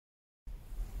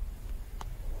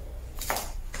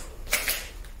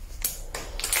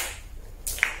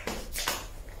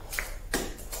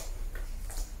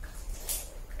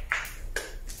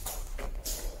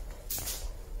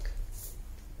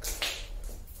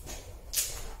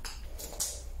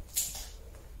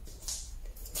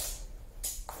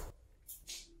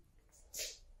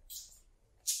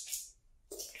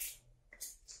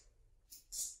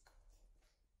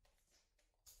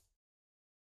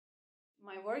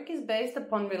work is based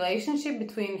upon relationship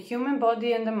between human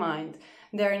body and the mind,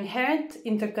 their inherent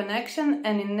interconnection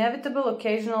and inevitable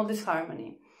occasional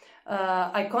disharmony.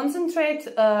 I concentrate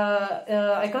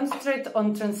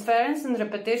on transference and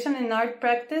repetition in art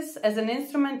practice as an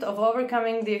instrument of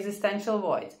overcoming the existential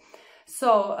void.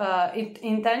 So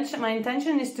my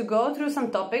intention is to go through some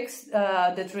topics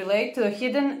that relate to the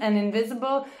hidden and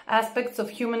invisible aspects of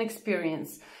human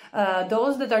experience.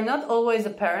 Those that are not always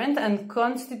apparent and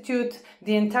constitute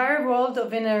the entire world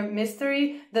of inner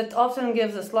mystery that often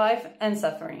gives us life and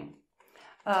suffering.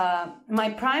 My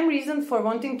prime reason for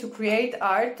wanting to create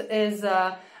art is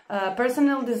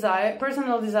personal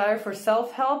desire for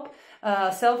self-help,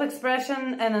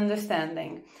 self-expression and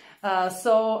understanding.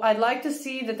 So I'd like to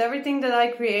see that everything that I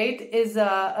create is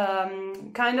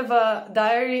kind of a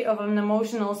diary of an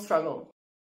emotional struggle.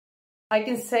 I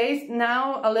can say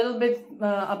now a little bit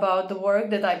about the work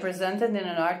that I presented in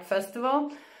an art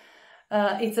festival.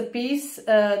 It's a piece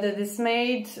that is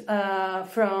made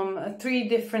from 3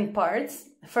 different parts.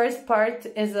 First part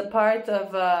is a part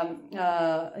of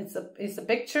it's a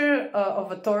picture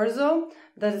of a torso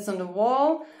that is on the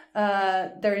wall.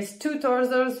 There is 2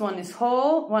 torsos, one is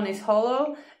whole, one is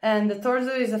hollow, and the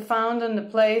torso is found on the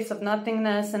place of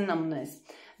nothingness and numbness.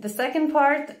 The second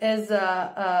part is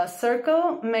a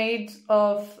circle made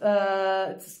of,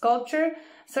 it's a sculpture,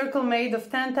 circle made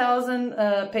of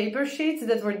 10,000 paper sheets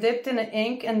that were dipped in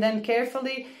ink and then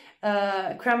carefully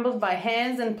crumbled by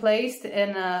hands and placed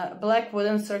in a black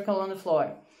wooden circle on the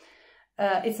floor.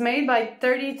 It's made by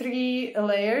 33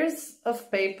 layers of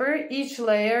paper. Each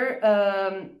layer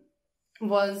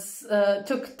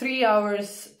took 3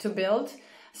 hours to build.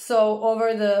 So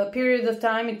over the period of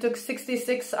time, it took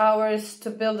 66 hours to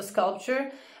build a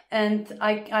sculpture. And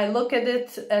I look at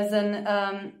it as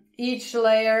each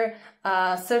layer,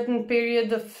 a certain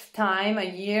period of time, a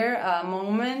year, a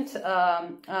moment,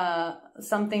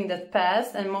 something that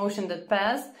passed, an emotion that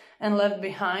passed and left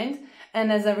behind,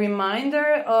 and as a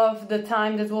reminder of the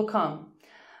time that will come.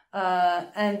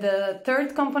 And the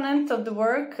third component of the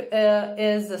work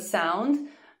is a sound,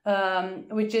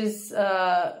 which is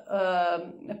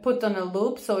put on a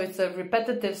loop, so it's a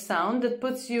repetitive sound that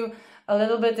puts you a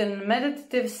little bit in a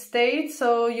meditative state,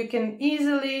 so you can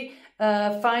easily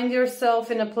find yourself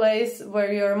in a place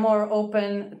where you're more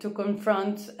open to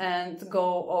confront and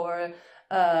go over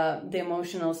the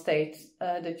emotional state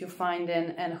that you find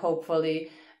in, and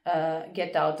hopefully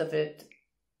get out of it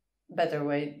better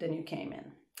way than you came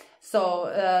in. So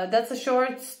that's a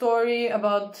short story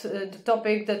about the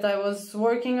topic that I was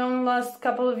working on last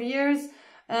couple of years,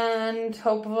 and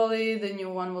hopefully the new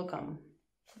one will come.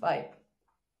 Bye.